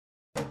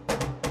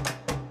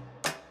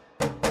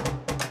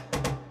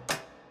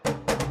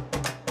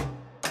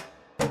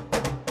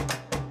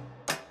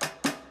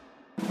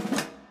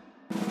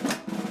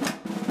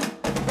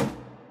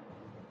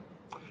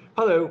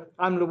Hello,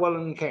 I'm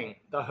Llewellyn King,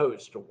 the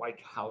host of White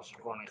House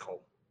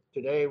Chronicle.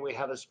 Today we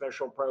have a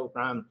special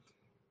program,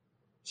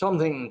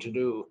 something to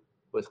do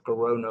with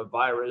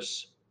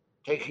coronavirus,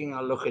 taking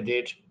a look at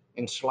it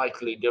in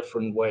slightly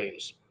different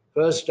ways.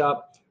 First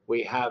up,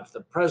 we have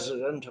the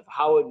president of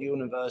Howard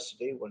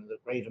University, one of the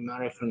great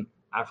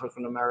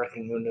African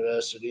American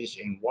universities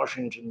in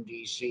Washington,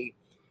 D.C.,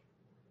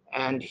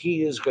 and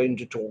he is going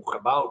to talk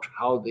about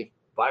how the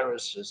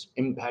virus has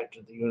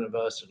impacted the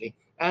university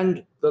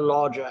and the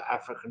larger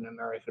African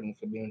American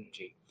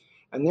community.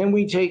 And then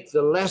we take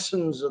the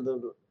lessons of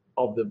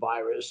the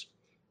virus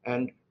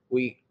and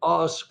we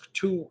ask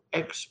two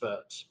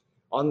experts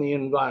on the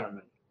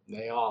environment.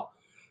 They are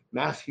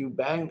Matthew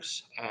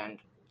Banks and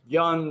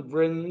Jan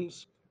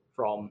Vrins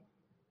from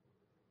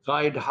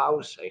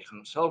Guidehouse, a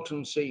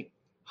consultancy,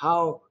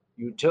 how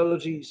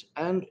utilities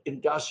and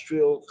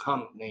industrial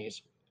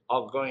companies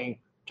are going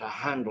to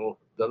handle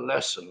the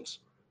lessons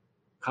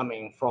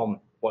coming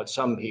from what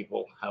some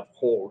people have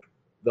called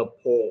the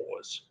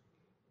pause.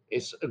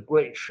 It's a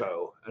great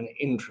show, an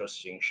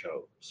interesting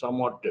show,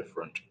 somewhat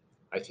different.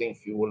 I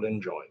think you will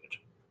enjoy it.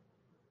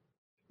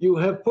 You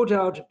have put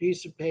out a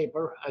piece of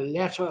paper, a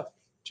letter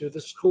to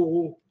the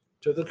school,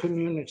 to the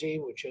community,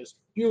 which is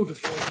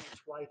beautiful in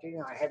its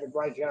writing. I have it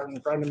right here in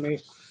front of me.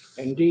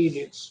 Indeed,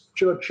 it's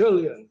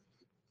Churchillian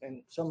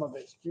in some of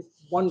its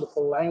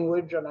wonderful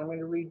language, and I'm going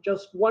to read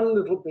just one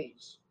little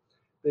piece.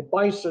 The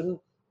bison,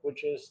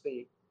 which is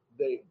the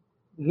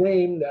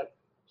name that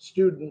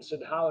students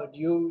at Howard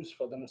use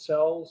for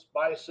themselves,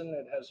 bison,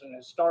 it has an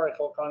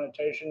historical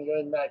connotation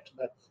going back to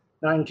the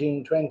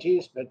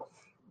 1920s, but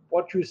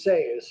what you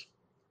say is,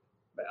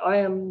 I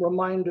am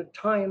reminded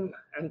time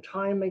and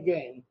time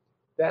again,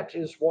 that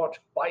is what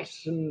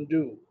bison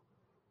do.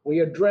 We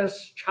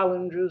address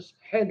challenges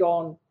head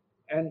on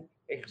and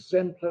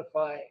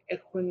exemplify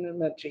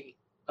equanimity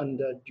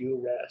under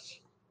duress.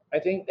 I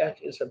think that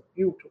is a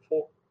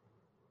beautiful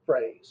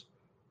phrase.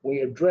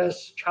 We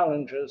address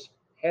challenges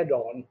head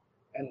on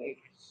and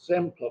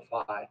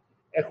exemplify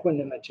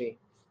equanimity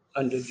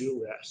under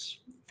duress.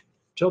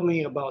 Tell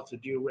me about the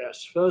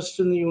duress, first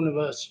in the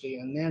university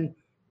and then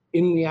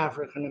in the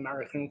African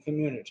American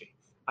community.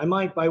 I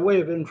might, by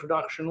way of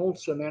introduction,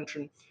 also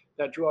mention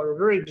that you are a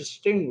very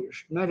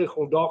distinguished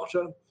medical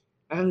doctor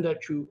and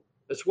that you,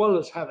 as well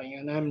as having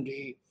an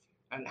MD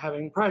and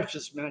having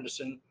practiced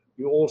medicine,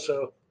 you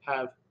also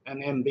have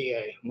an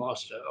MBA,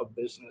 Master of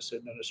Business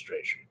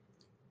Administration.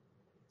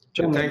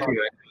 Thank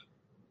you.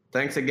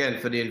 Thanks again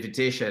for the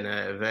invitation,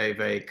 a very,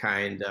 very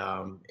kind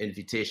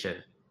invitation.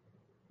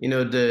 You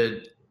know,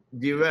 the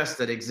duress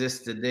that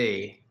exists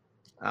today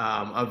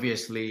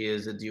obviously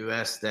is a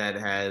duress that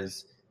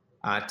has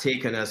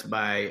taken us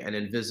by an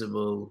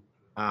invisible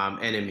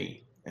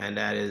enemy, and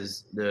that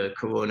is the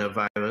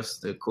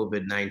coronavirus, the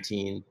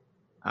COVID-19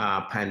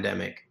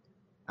 pandemic.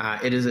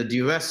 It is a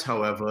duress,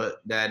 however,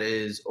 that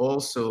is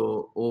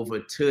also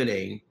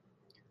overturning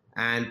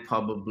and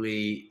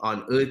probably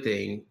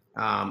unearthing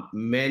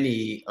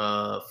many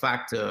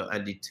factor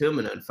and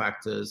determinant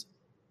factors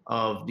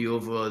of the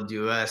overall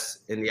duress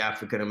in the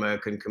African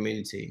American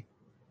community.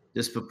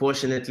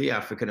 Disproportionately,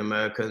 African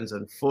Americans,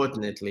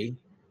 unfortunately,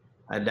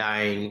 are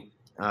dying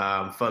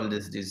from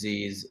this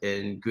disease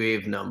in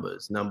grave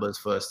numbers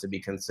for us to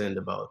be concerned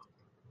about.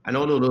 And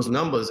although those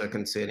numbers are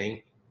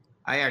concerning,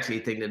 I actually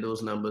think that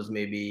those numbers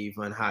may be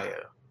even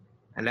higher.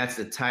 And that's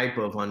the type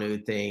of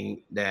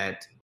unearthing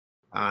that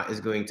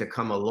is going to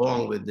come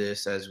along with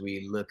this as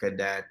we look at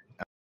that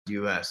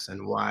duress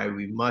and why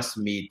we must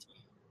meet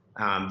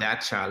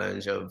that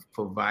challenge of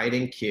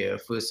providing care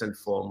first and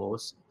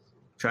foremost,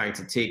 trying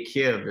to take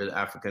care of the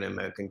African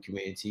American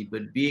community,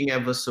 but being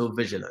ever so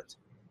vigilant.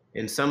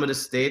 In some of the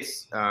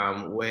states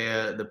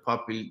where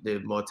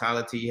the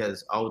mortality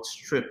has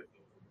outstripped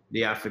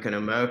the African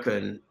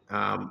American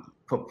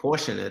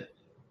proportionate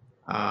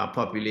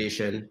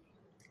population,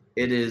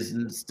 it is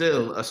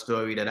still a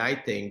story that I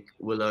think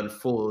will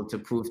unfold to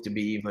prove to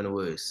be even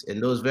worse.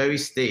 In those very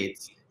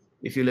states,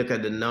 if you look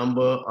at the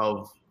number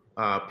of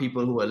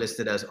people who are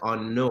listed as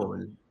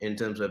unknown in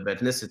terms of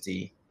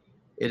ethnicity,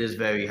 it is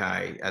very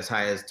high as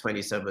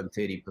 27,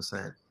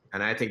 30%.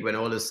 And I think when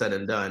all is said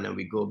and done and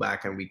we go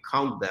back and we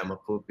count them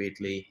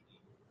appropriately,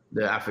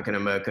 the African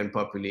American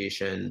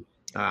population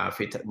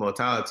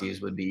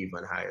mortalities would be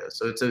even higher.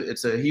 So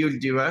it's a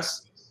huge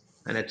duress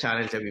and a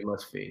challenge that we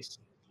must face.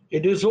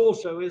 It is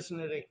also,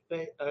 isn't it,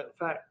 a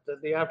fact that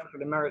the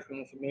African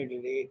American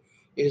community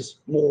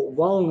is more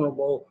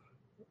vulnerable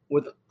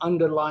with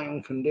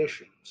underlying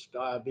conditions,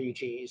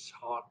 diabetes,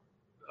 heart,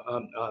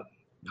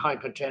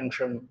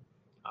 hypertension,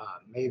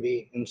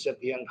 maybe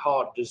incipient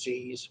heart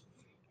disease,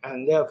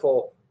 and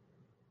therefore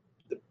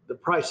the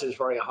price is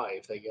very high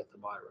if they get the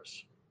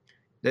virus.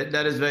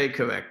 That is very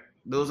correct.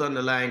 Those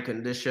underlying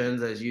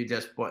conditions, as you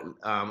just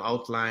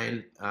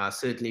outlined,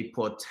 certainly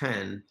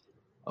portend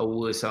a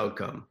worse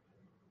outcome.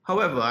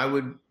 However, I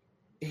would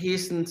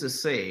hasten to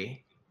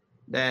say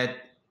that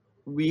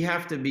we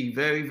have to be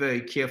very, very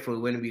careful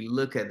when we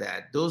look at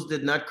that. Those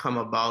did not come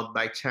about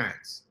by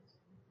chance.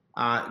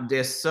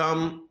 There's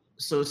some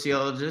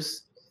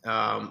sociologists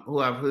who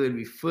I've heard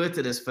refer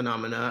to this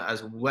phenomena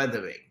as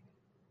weathering.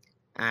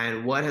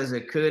 And what has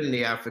occurred in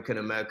the African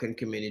American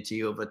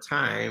community over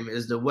time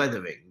is the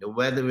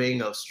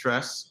weathering of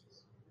stress,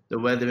 the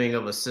weathering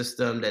of a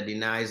system that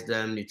denies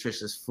them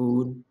nutritious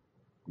food,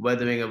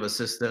 weathering of a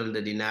system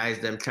that denies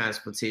them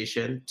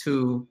transportation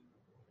to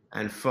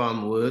and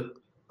from work,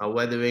 a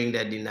weathering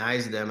that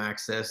denies them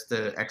access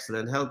to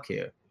excellent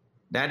healthcare.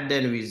 That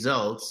then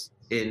results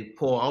in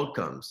poor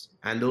outcomes,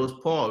 and those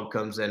poor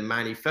outcomes then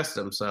manifest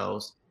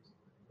themselves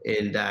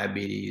in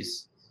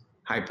diabetes,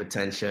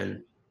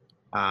 hypertension,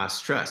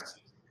 stress.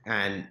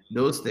 And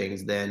those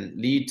things then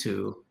lead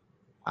to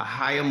a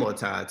higher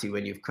mortality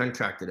when you've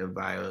contracted a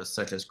virus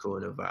such as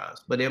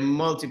coronavirus. But there are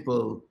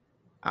multiple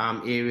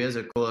areas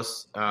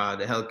across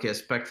the healthcare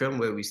spectrum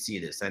where we see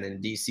this. And in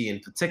DC in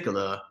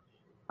particular,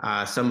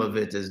 some of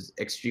it is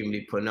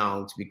extremely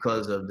pronounced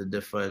because of the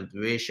different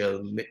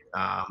racial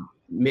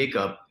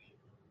makeup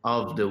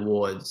of the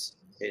wards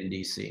in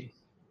DC.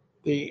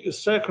 The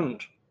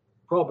second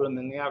problem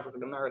in the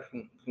African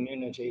American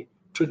community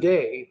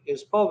today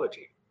is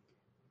poverty.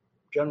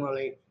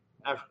 Generally,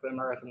 African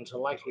Americans are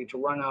likely to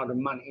run out of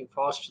money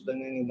faster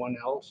than anyone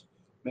else.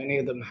 Many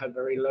of them have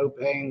very low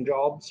paying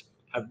jobs,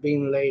 have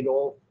been laid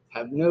off,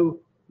 have no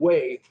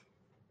way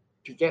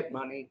to get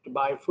money to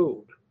buy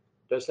food.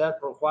 Does that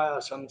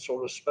require some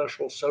sort of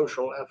special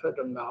social effort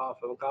on behalf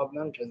of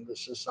government and the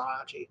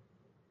society?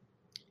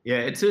 Yeah,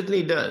 it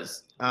certainly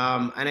does.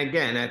 And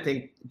again, I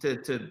think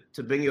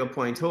to bring your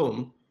point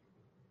home,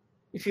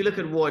 if you look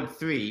at Ward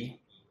 3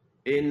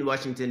 in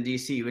Washington,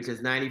 D.C., which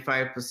is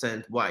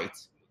 95% white,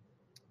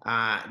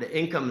 the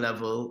income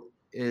level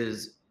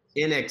is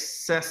in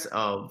excess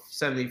of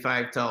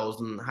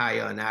 75,000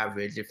 higher on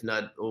average, if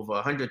not over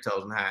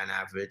 100,000 higher on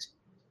average,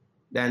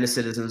 than the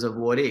citizens of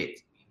Ward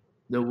 8.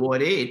 The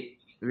Ward 8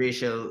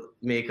 racial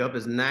makeup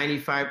is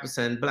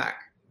 95% Black.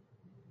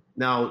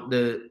 Now,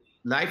 the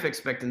life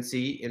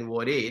expectancy in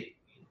Ward 8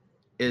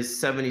 is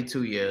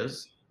 72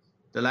 years.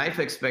 The life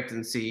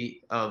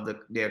expectancy of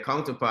their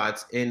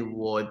counterparts in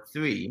Ward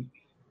 3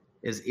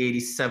 is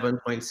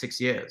 87.6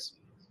 years.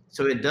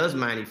 So it does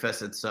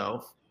manifest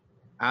itself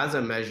as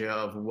a measure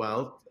of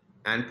wealth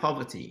and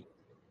poverty.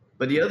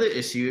 But the other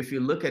issue, if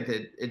you look at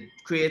it, it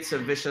creates a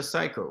vicious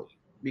cycle.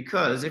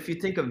 Because if you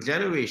think of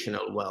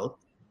generational wealth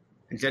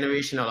and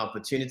generational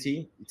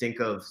opportunity, you think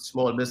of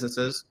small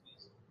businesses,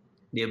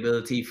 the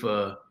ability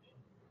for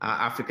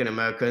African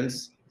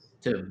Americans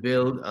to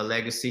build a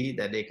legacy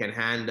that they can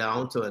hand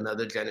down to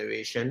another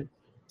generation,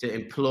 to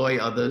employ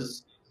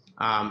others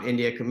in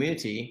their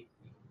community,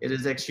 it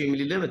is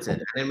extremely limited.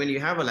 And then when you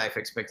have a life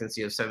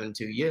expectancy of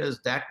 72 years,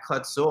 that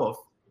cuts off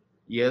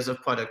years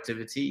of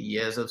productivity,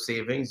 years of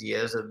savings,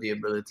 years of the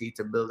ability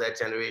to build that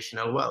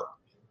generational wealth.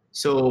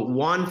 So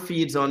one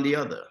feeds on the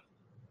other.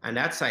 And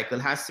that cycle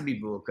has to be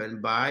broken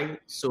by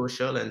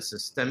social and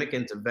systemic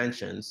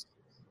interventions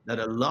that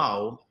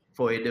allow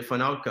for a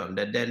different outcome,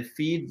 that then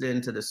feeds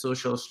into the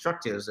social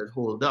structures that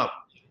hold up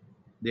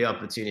the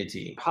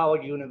opportunity.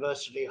 Howard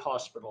University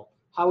Hospital,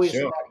 how is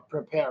that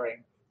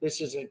preparing?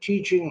 This is a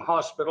teaching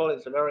hospital.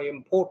 It's a very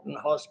important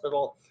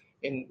hospital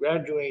in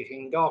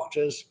graduating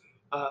doctors.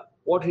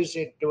 What is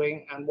it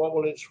doing, and what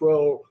will its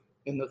role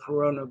in the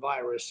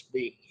coronavirus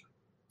be?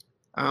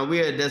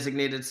 We are a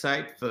designated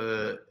site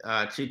for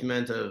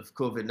treatment of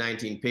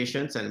COVID-19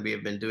 patients, and we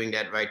have been doing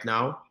that right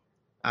now.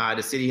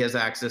 The city has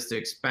access to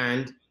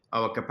expand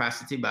our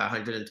capacity by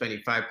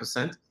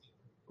 125%.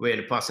 We're in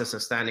the process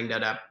of standing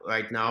that up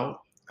right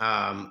now.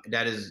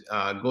 That is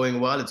going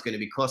well. It's going to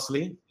be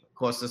costly.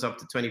 Cost us up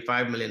to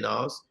 $25 million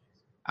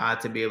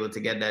to be able to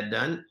get that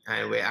done,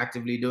 and we're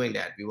actively doing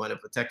that. We want to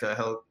protect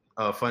our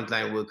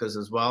frontline workers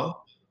as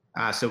well.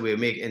 So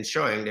we're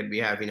ensuring that we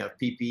have enough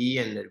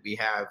PPE and that we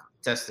have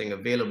testing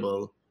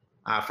available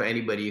for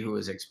anybody who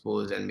is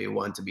exposed and may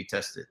want to be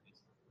tested.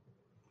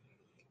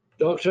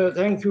 Doctor,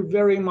 thank you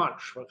very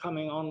much for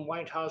coming on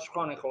White House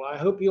Chronicle. I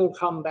hope you'll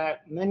come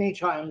back many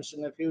times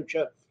in the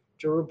future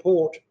to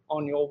report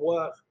on your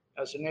work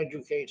as an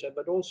educator,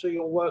 but also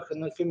your work in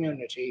the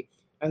community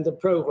and the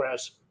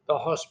progress the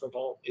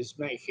hospital is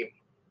making.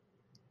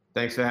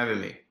 Thanks for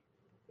having me.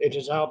 It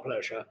is our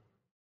pleasure.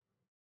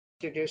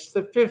 It is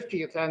the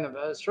 50th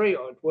anniversary,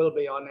 or it will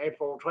be on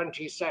April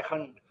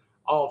 22nd,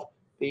 of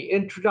the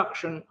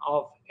introduction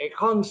of a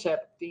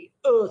concept, the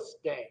Earth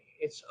Day.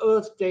 It's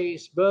Earth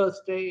Day's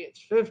birthday,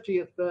 its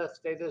 50th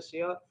birthday this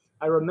year.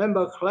 I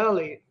remember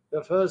clearly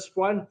the first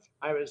one.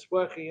 I was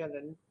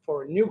working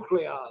for a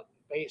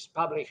nuclear-based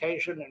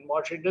publication in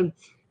Washington,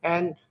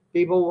 and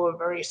people were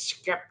very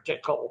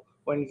skeptical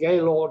when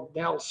Gaylord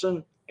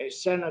Nelson, a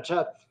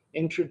senator,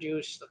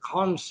 introduced the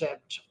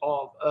concept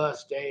of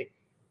Earth Day.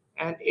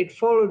 And it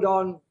followed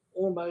on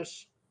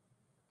almost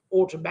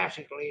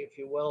automatically, if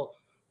you will,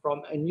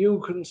 from a new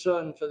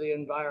concern for the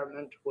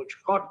environment, which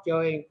got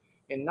going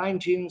in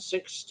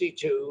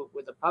 1962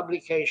 with the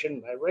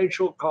publication by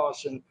Rachel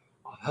Carson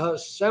of her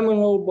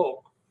seminal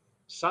book,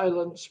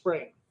 Silent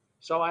Spring.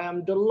 So I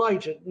am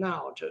delighted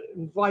now to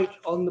invite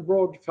on the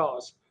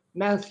broadcast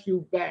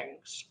Matthew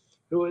Banks,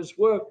 who has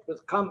worked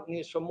with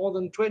companies for more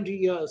than 20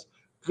 years,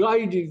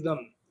 guiding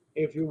them,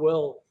 if you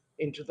will,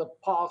 into the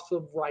path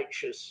of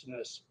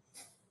righteousness,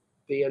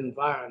 the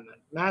environment.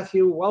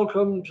 Matthew,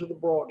 welcome to the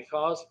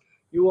broadcast.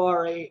 You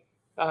are a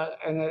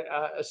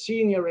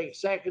senior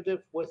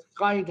executive with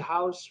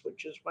Guidehouse,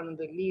 which is one of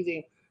the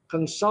leading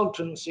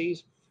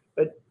consultancies,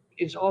 but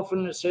is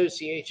often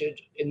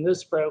associated in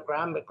this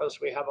program, because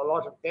we have a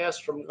lot of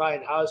guests from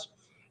Guidehouse,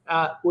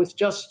 with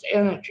just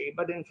energy.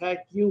 But in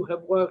fact, you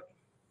have worked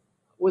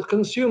with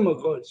consumer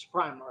goods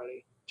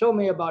primarily. Tell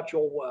me about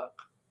your work,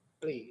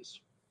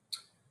 please.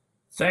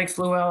 Thanks,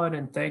 Llewellyn,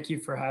 and thank you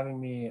for having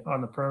me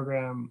on the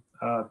program.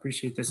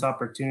 Appreciate this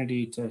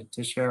opportunity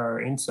to share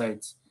our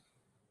insights.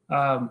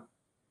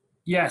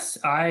 Yes,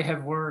 I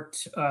have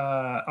worked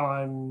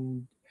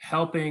on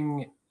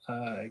helping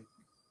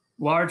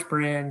large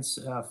brands,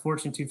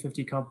 Fortune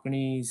 250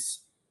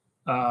 companies,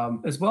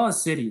 as well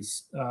as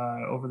cities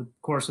over the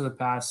course of the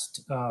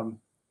past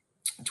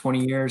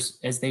 20 years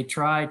as they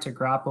try to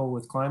grapple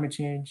with climate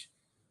change,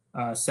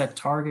 set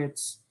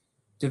targets,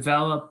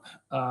 develop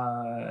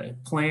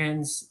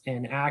plans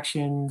and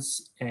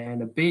actions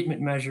and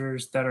abatement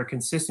measures that are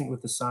consistent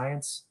with the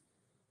science.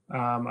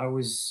 I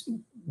was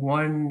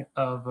one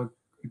of a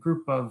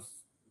group of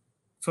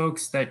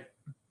folks that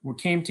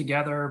came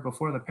together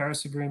before the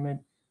Paris Agreement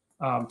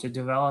to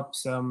develop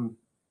some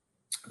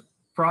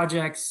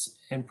projects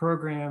and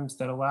programs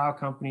that allow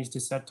companies to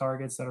set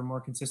targets that are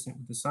more consistent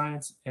with the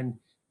science and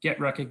get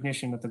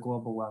recognition at the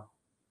global level.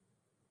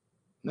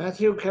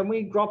 Matthew, can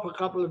we drop a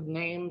couple of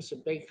names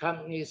of big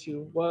companies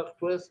you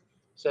worked with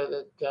so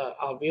that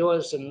our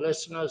viewers and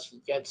listeners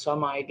get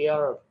some idea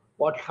of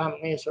what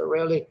companies are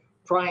really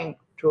trying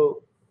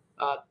to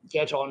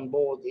get on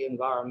board the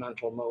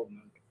environmental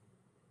movement?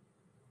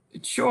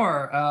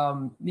 Sure.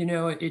 You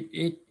know,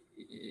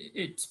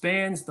 it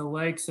spans the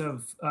likes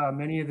of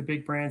many of the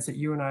big brands that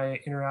you and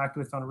I interact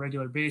with on a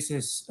regular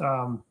basis.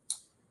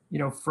 You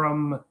know,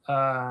 from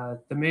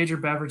the major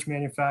beverage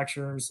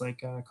manufacturers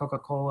like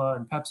Coca-Cola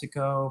and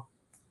PepsiCo,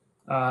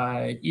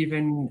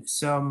 even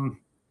some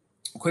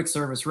quick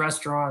service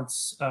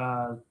restaurants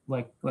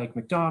like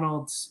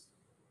McDonald's,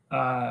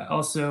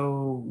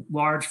 also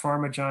large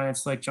pharma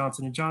giants like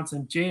Johnson &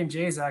 Johnson.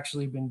 J&J has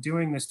actually been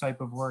doing this type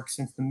of work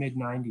since the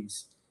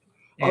mid-90s.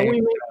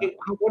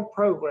 What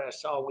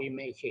progress are we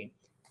making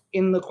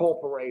in the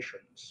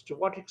corporations? To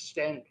what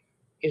extent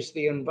is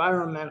the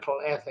environmental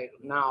ethic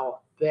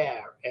now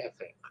their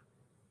ethic?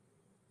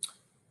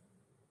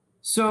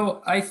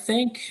 So I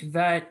think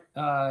that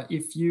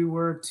if you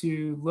were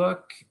to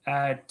look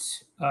at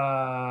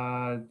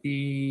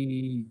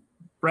the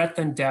breadth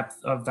and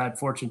depth of that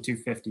Fortune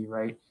 250,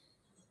 right?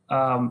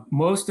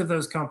 Most of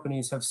those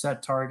companies have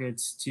set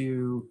targets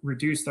to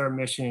reduce their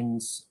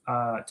emissions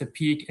to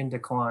peak and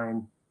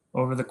decline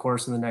over the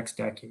course of the next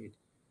decade.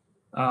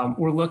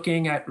 We're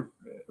looking at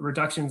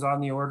reductions on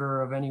the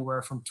order of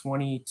anywhere from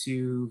 20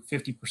 to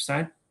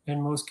 50%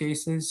 in most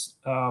cases.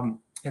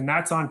 And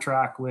that's on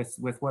track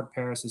with what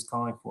Paris is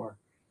calling for.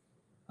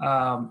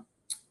 The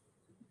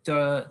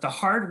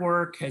hard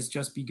work has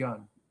just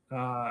begun.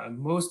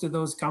 Most of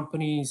those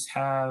companies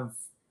have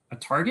a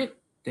target,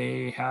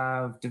 they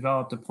have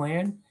developed a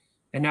plan,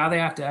 and now they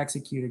have to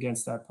execute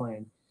against that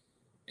plan.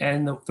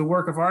 And the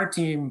work of our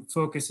team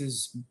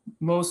focuses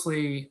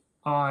mostly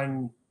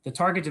on the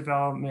target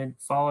development,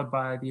 followed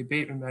by the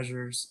abatement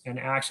measures and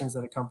actions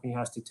that a company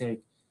has to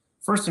take.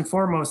 First and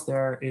foremost,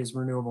 there is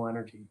renewable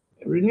energy.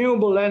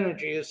 Renewable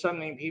energy is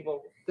something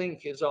people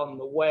think is on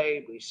the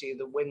way. We see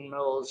the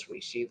windmills,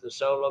 we see the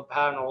solar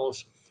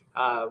panels,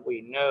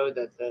 we know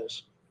that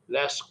there's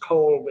less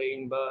coal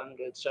being burned,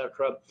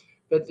 etc.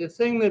 But the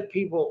thing that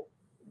people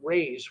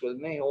raise with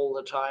me all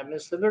the time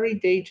is the very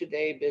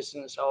day-to-day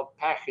business of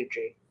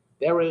packaging.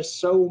 There is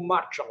so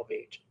much of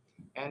it.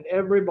 And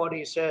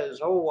everybody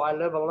says, oh, I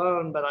live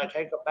alone, but I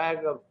take a bag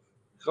of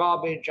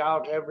garbage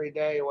out every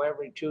day or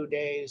every 2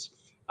 days.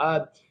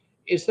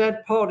 Is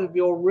that part of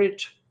your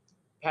RIT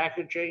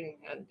packaging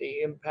and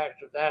the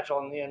impact of that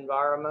on the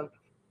environment?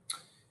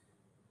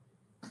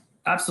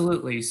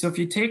 Absolutely. So if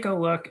you take a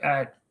look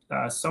at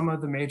some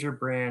of the major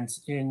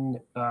brands in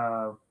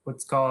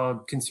what's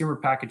called consumer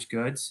packaged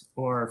goods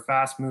or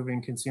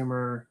fast-moving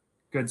consumer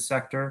goods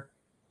sector,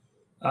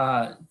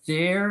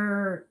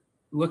 they're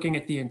looking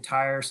at the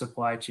entire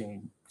supply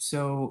chain.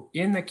 So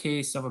in the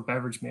case of a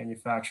beverage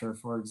manufacturer,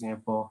 for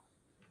example,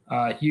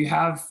 you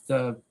have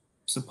the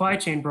supply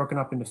chain broken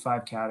up into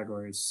 5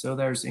 categories. So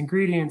there's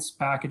ingredients,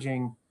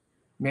 packaging,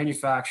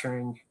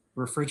 manufacturing,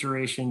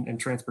 refrigeration, and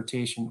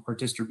transportation or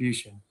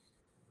distribution.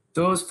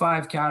 Those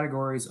 5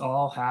 categories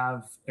all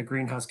have a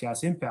greenhouse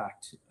gas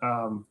impact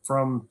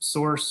from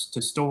source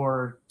to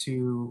store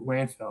to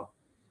landfill.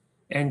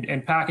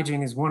 And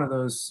packaging is one of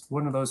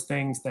those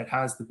things that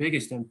has the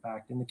biggest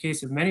impact. In the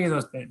case of many of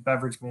those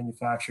beverage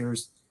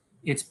manufacturers,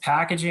 it's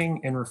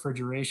packaging and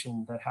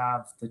refrigeration that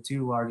have the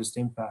 2 largest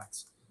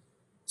impacts.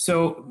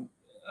 So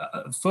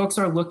folks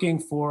are looking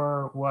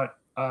for what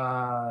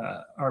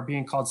are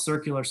being called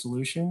circular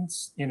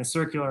solutions. In a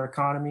circular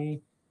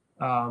economy,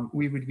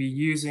 we would be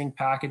using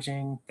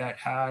packaging that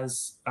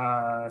has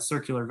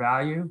circular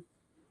value.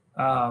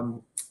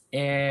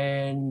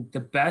 And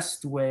the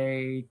best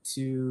way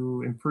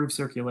to improve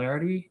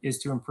circularity is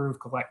to improve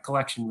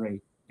collection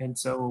rate. And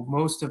so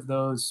most of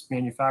those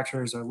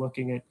manufacturers are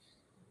looking at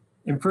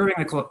improving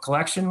the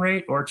collection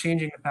rate or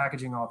changing the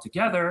packaging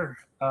altogether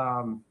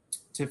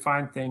to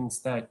find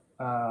things that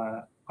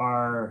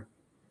are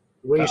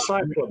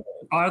recyclable.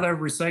 Either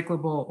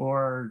recyclable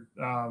or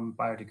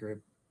biodegradable.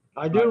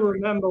 I do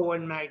remember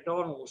when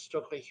McDonald's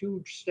took a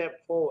huge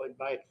step forward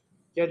by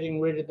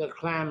getting rid of the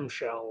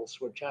clamshells,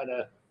 which had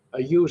a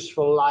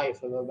useful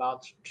life of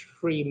about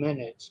 3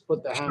 minutes.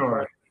 Put the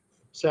hamburger,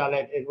 sell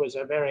it. It was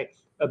a very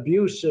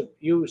abusive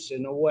use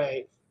in a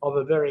way of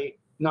a very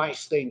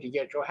nice thing to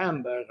get your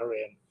hamburger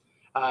in.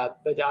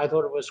 But I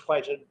thought it was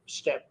quite a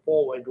step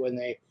forward when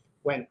they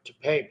went to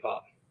paper.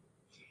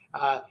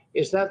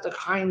 Is that the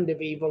kind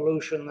of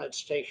evolution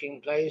that's taking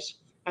place?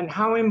 And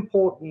how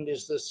important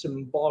is the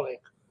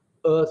symbolic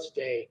Earth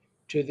Day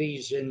to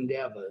these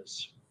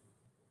endeavors?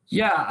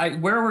 Yeah,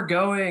 where we're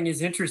going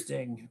is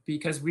interesting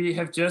because we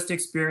have just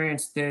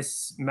experienced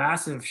this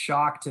massive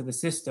shock to the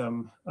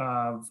system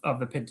of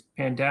the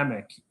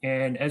pandemic.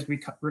 And as we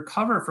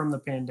recover from the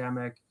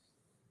pandemic,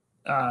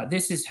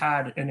 this has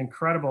had an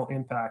incredible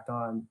impact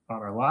on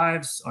our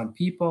lives, on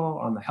people,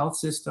 on the health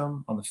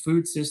system, on the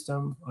food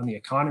system, on the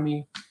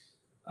economy.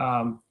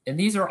 And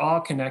these are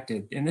all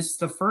connected. And this is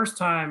the first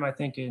time, I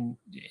think, in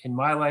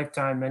my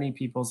lifetime, many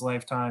people's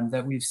lifetime,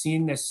 that we've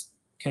seen this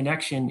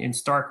connection in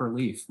stark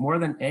relief, more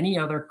than any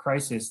other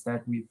crisis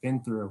that we've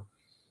been through,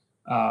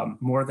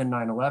 more than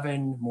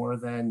 9/11, more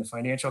than the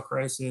financial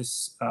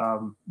crisis,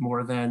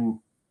 more than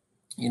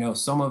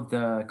some of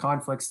the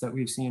conflicts that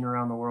we've seen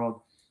around the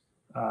world,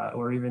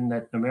 or even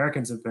that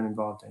Americans have been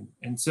involved in.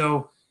 And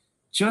so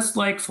just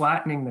like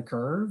flattening the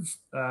curve,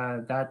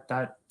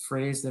 that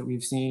phrase that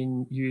we've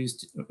seen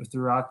used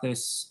throughout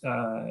this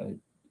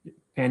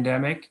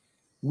pandemic,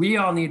 we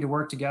all need to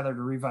work together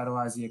to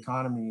revitalize the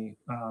economy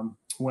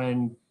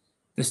when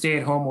the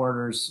stay-at-home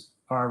orders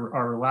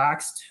are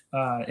relaxed,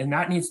 and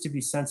that needs to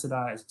be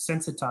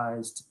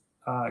sensitized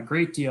a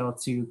great deal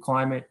to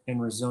climate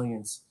and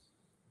resilience.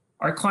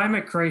 Our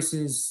climate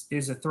crisis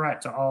is a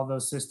threat to all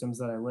those systems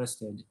that I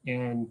listed,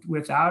 and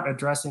without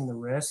addressing the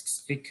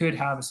risks, it could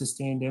have a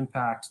sustained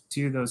impact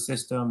to those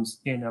systems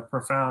in a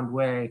profound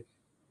way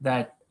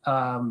that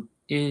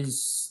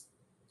is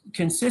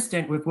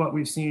consistent with what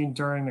we've seen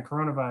during the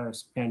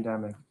coronavirus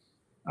pandemic.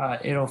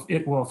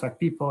 It will affect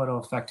people, it'll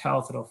affect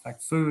health, it'll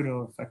affect food,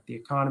 it'll affect the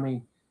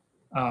economy.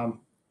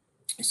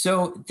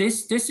 So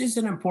this is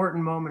an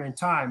important moment in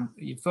time.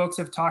 You folks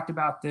have talked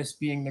about this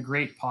being the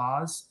great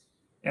pause.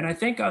 And I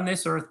think on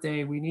this Earth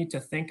Day, we need to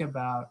think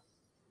about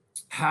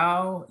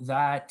how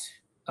that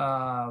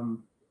bounce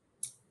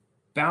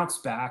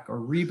back or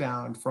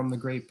rebound from the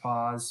great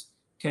pause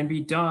can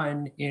be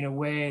done in a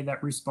way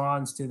that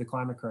responds to the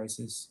climate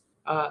crisis.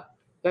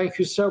 Thank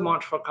you so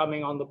much for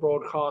coming on the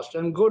broadcast,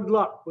 and good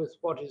luck with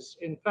what is,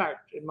 in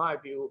fact, in my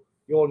view,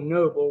 your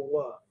noble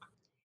work.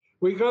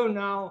 We go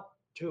now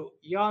to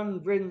Jan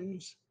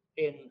Vriends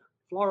in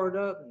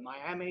Florida,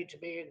 Miami to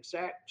be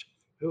exact,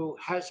 who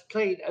has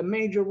played a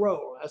major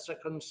role as a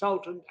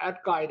consultant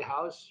at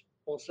Guidehouse,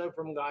 also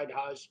from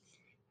Guidehouse,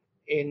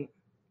 in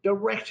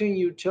directing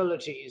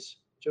utilities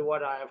to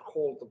what I have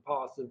called the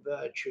path of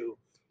virtue,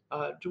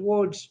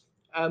 towards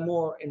a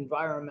more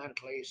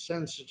environmentally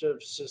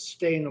sensitive,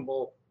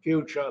 sustainable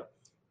future.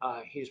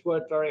 He's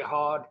worked very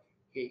hard.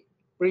 He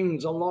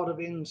brings a lot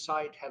of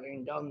insight,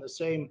 having done the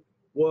same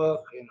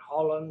work in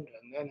Holland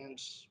and then in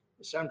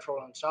Central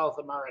and South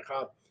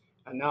America,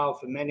 and now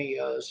for many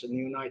years in the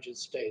United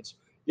States.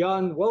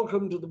 Jan,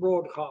 welcome to the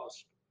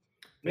broadcast.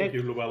 Thank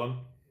you,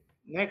 Llewellyn.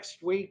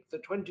 Next week, the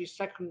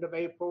 22nd of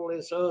April,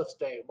 is Earth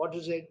Day. What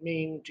does it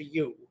mean to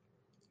you?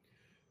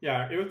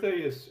 Yeah, Earth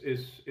Day is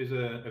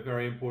a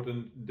very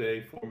important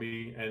day for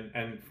me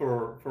and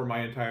for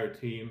my entire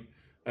team.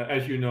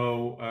 As you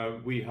know,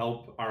 we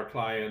help our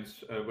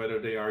clients, whether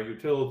they are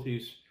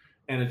utilities,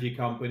 energy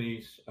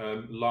companies,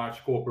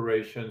 large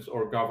corporations,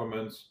 or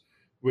governments,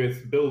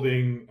 with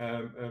building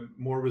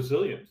more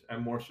resilient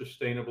and more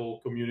sustainable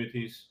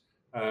communities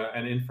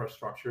and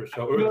infrastructure.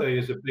 So Earth Day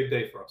is a big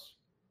day for us.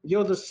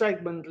 You're the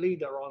segment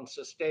leader on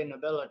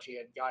sustainability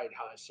at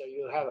Guidehouse, so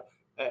you have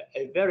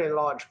a very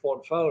large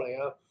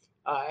portfolio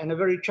and a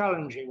very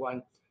challenging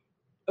one.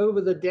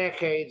 Over the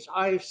decades,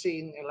 I've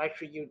seen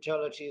electric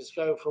utilities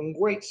go from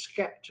great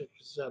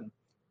skepticism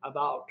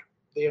about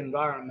the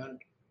environment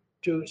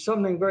to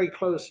something very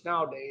close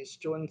nowadays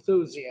to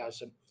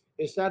enthusiasm.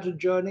 Is that a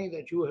journey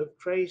that you have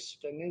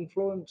traced and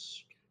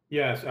influenced?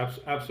 Yes,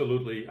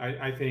 absolutely.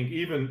 I think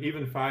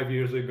even 5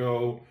 years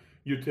ago,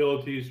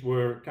 utilities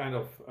were kind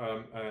of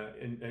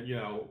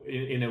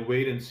in a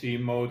wait and see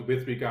mode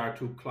with regard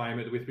to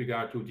climate, with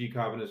regard to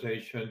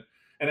decarbonization.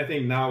 And I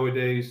think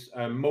nowadays,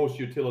 most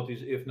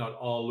utilities, if not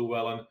all,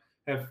 Llewellyn,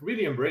 have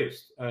really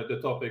embraced the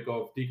topic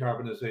of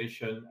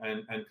decarbonization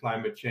and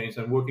climate change,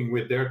 and working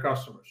with their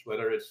customers,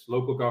 whether it's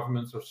local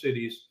governments or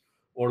cities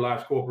or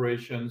large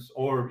corporations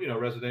or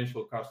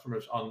residential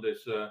customers on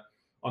this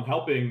on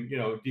helping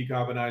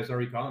decarbonize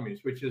our economies,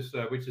 which is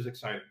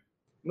exciting.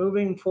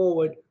 Moving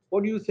forward,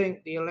 what do you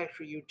think the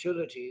electric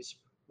utilities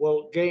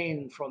will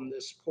gain from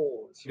this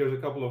pause? There's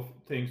a couple of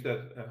things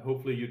that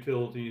hopefully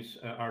utilities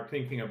are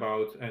thinking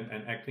about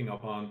and acting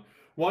upon.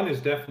 One is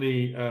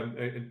definitely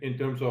in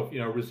terms of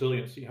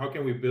resiliency. How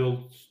can we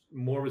build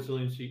more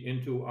resiliency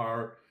into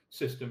our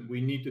system?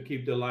 We need to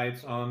keep the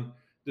lights on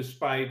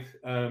despite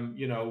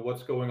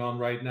what's going on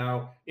right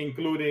now,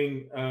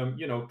 including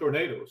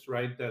tornadoes,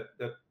 right?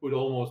 That put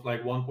almost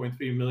like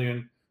 1.3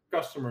 million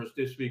customers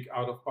this week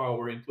out of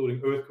power,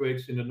 including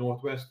earthquakes in the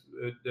Northwest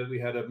that we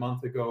had a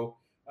month ago.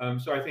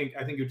 So I think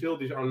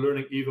utilities are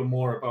learning even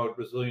more about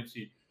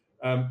resiliency.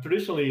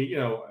 Traditionally,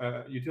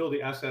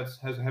 utility assets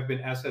have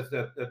been assets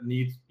that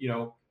need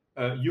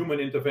human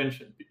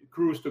intervention,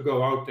 crews to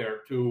go out there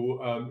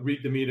to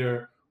read the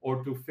meter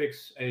or to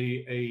fix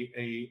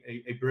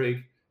a break.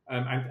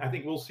 I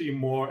think we'll see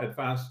more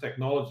advanced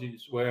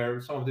technologies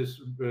where some of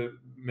this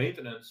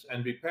maintenance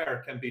and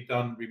repair can be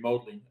done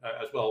remotely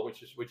as well,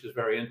 which is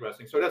very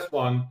interesting. So that's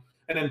one.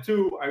 And then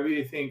two, I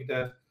really think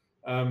that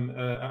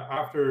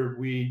after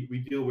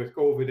we deal with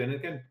COVID, and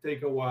it can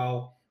take a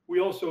while, we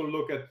also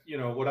look at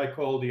what I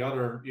call the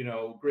other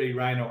gray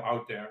rhino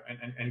out there,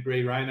 and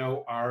gray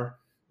rhino are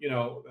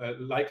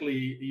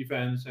likely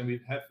events, and we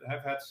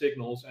have had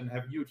signals and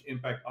have huge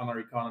impact on our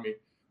economy.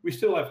 We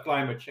still have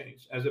climate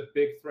change as a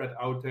big threat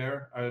out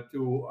there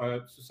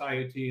to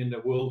society and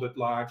the world at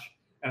large.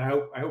 And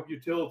I hope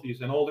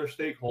utilities and all their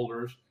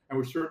stakeholders, and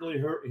we're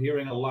certainly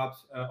hearing a lot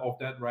of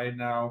that right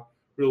now,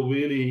 will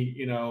really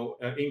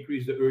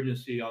increase the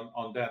urgency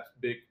on that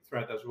big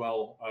threat as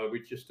well,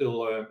 which is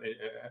still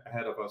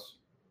ahead of us.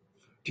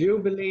 Do you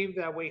believe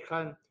that we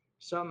can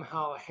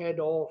somehow head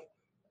off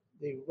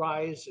the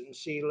rise in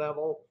sea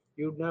level?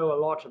 You know a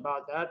lot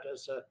about that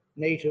as a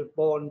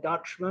native-born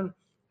Dutchman.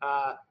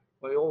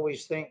 We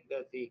always think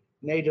that the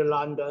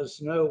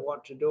Nederlanders know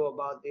what to do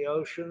about the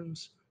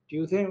oceans. Do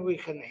you think we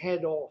can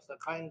head off the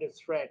kind of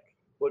threat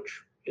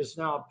which is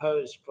now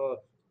posed for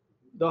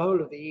the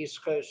whole of the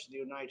East Coast of the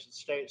United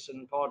States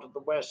and part of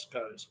the West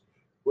Coast,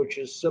 which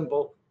is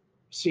simple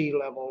sea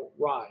level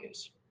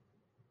rise?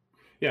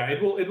 Yeah,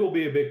 it will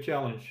be a big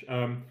challenge.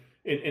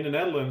 In the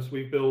Netherlands,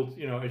 we built,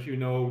 as you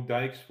know,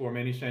 dikes for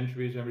many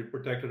centuries, and we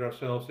protected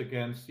ourselves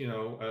against,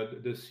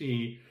 the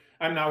sea.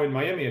 I'm now in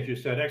Miami, as you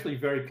said, actually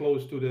very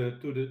close to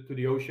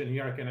the ocean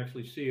here. I can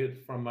actually see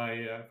it from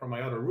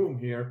my other room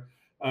here.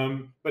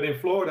 But in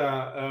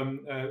Florida,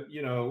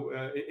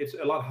 it's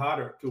a lot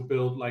harder to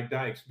build like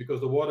dikes because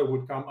the water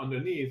would come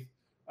underneath,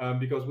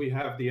 because we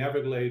have the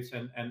Everglades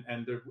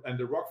and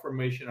the rock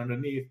formation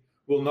underneath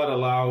will not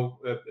allow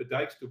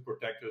dikes to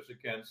protect us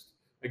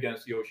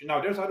against the ocean.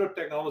 Now, there's other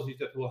technologies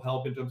that will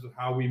help in terms of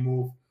how we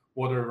move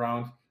water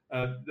around.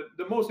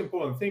 The most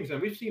important things,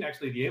 and we've seen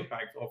actually the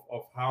impact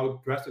of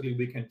how drastically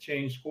we can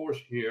change course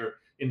here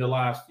in the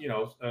last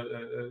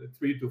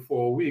 3 to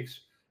 4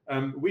 weeks.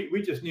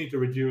 We just need to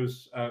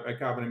reduce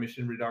carbon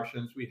emission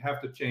reductions. We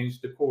have to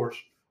change the course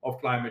of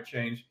climate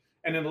change.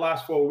 And in the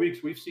last 4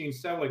 weeks, we've seen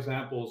several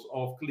examples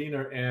of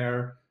cleaner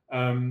air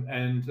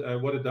and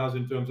what it does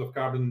in terms of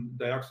carbon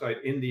dioxide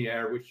in the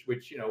air, which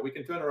we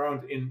can turn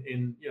around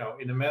in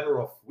a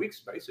matter of weeks.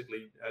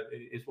 Basically,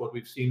 is what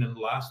we've seen in the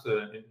last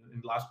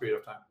period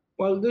of time.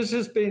 Well, this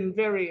has been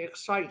very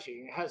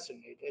exciting,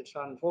 hasn't it? It's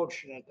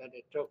unfortunate that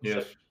it took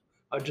such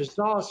a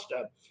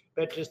disaster,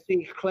 but to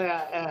see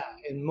clear air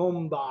in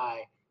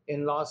Mumbai,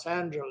 in Los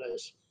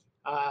Angeles,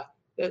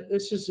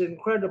 this is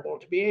incredible.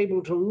 To be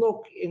able to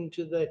look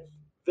into the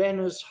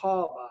Venice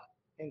harbor,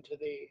 into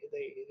the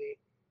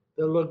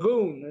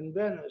lagoon in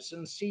Venice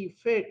and see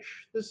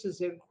fish. This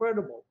is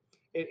incredible.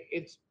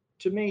 It's,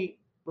 to me,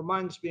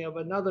 reminds me of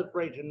another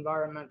great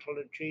environmental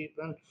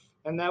achievement,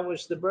 and that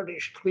was the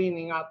British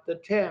cleaning up the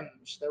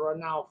Thames. There are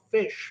now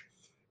fish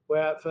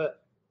where for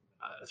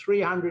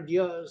 300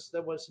 years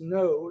there was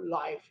no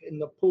life in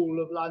the Pool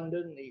of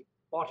London, the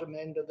bottom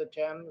end of the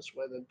Thames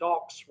where the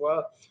docks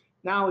were.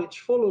 Now it's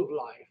full of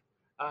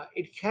life.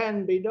 It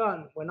can be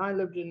done. When I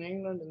lived in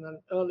England in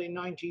the early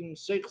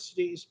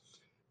 1960s,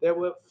 there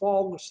were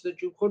fogs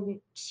that you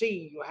couldn't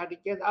see. You had to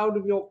get out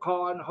of your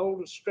car and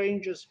hold a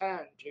stranger's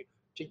hand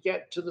to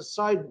get to the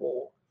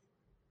sidewalk.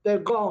 They're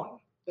gone.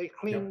 They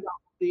cleaned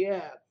up the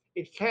air.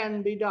 It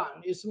can be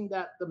done. Isn't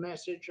that the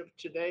message of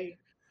today?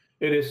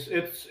 It is.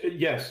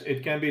 Yes,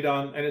 it can be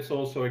done, and it's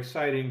also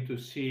exciting to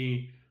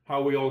see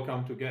how we all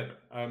come together.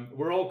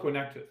 We're all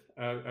connected.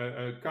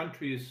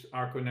 Countries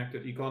are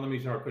connected.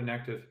 Economies are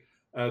connected.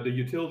 The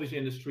utilities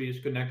industry is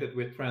connected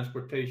with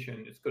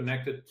transportation. It's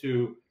connected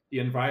to the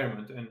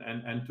environment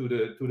and to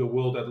the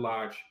world at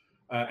large.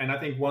 And I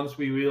think once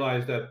we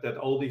realize that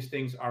all these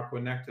things are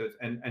connected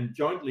and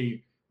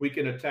jointly we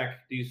can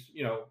attack these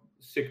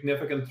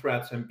significant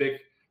threats and big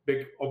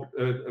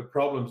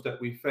problems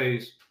that we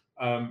face,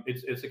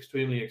 it's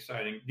extremely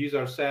exciting. These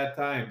are sad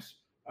times,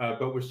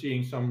 but we're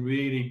seeing some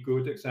really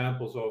good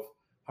examples of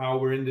how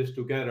we're in this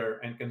together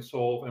and can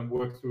solve and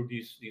work through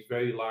these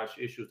very large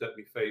issues that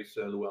we face,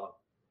 Llewellyn.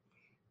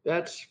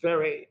 That's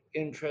very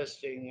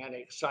interesting and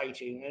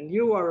exciting. And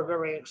you are a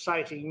very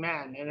exciting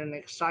man in an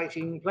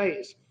exciting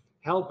place,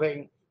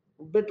 helping,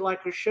 a bit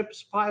like a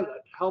ship's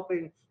pilot,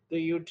 helping the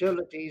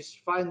utilities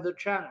find the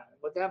channel.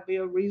 Would that be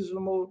a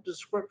reasonable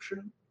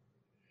description?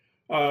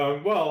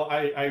 Well,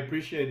 I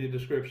appreciate the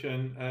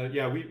description.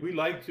 Yeah, we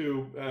like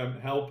to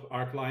help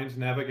our clients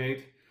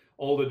navigate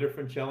all the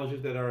different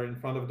challenges that are in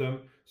front of them.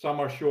 Some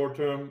are short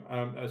term,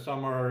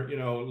 some are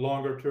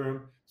longer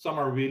term, some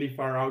are really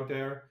far out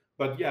there.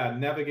 But yeah,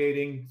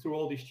 navigating through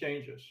all these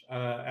changes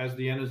as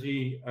the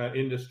energy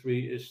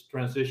industry is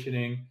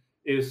transitioning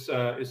is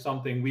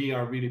something we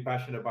are really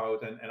passionate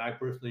about, and I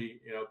personally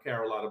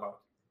care a lot about.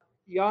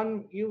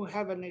 Jan, you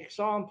have an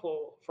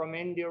example from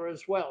India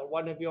as well,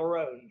 one of your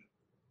own.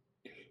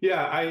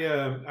 Yeah,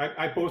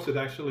 I posted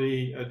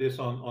actually this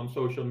on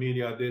social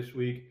media this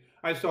week.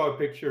 I saw a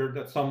picture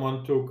that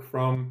someone took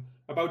from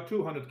about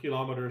 200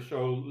 kilometers,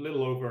 so a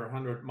little over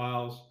 100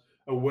 miles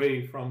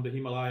away from the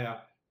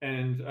Himalaya,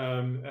 and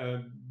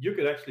you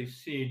could actually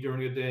see during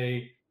the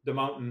day the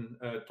mountain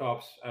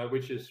tops,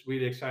 which is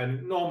really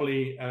exciting.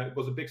 Normally, it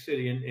was a big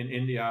city in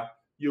India,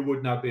 you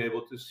would not be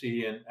able to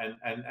see,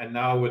 and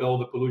now with all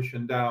the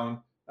pollution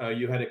down,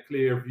 you had a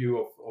clear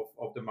view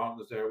of the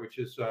mountains there, which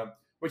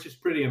is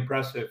pretty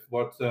impressive.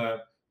 What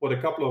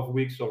a couple of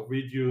weeks of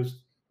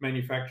reduced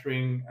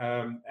manufacturing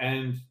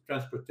and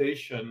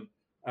transportation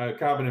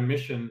carbon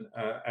emission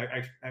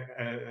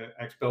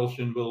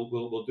expulsion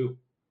will do.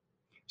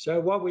 So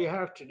what we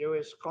have to do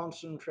is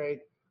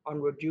concentrate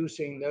on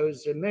reducing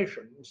those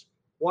emissions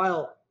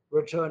while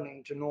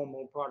returning to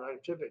normal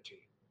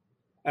productivity.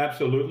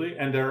 Absolutely,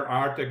 and there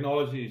are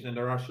technologies and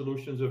there are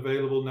solutions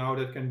available now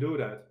that can do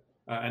that,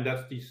 and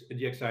that's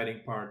the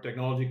exciting part.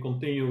 Technology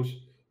continues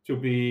to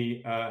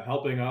be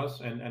helping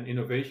us, and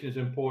innovation is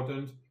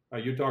important.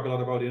 You talk a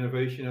lot about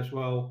innovation as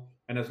well,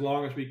 and as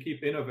long as we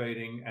keep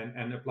innovating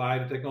and apply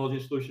the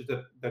technology solutions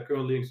that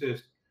currently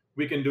exist,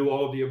 we can do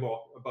all of the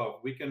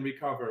above. We can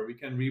recover, we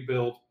can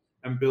rebuild,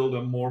 and build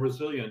a more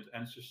resilient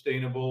and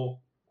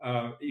sustainable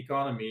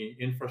economy,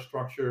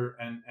 infrastructure,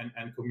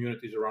 and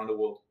communities around the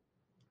world.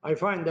 I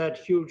find that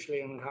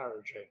hugely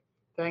encouraging.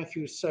 Thank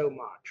you so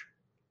much.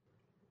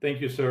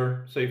 Thank you,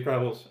 sir. Safe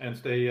travels and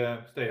stay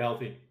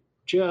healthy.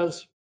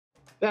 Cheers.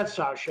 That's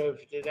our show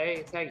for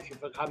today. Thank you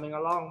for coming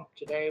along.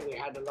 Today we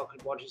had a look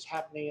at what is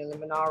happening in the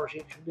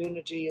minority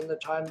community in the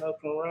time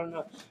of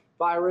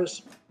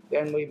coronavirus.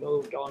 Then we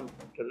moved on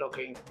to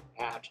looking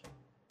at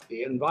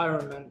the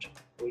environment,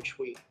 which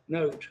we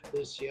note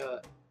this year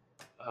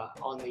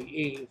on the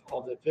eve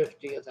of the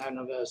 50th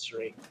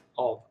anniversary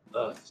of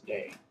Earth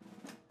Day.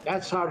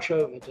 That's our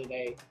show for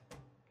today.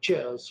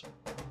 Cheers.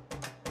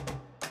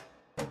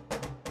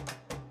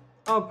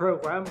 Our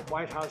program,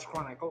 White House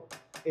Chronicle,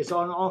 is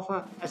on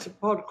offer as a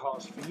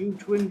podcast for you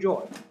to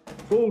enjoy.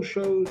 Full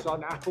shows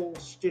on Apple,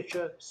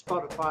 Stitcher,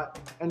 Spotify,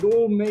 and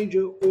all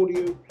major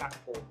audio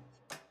platforms.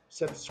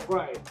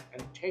 Subscribe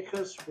and take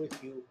us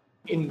with you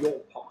in your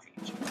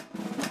pocket.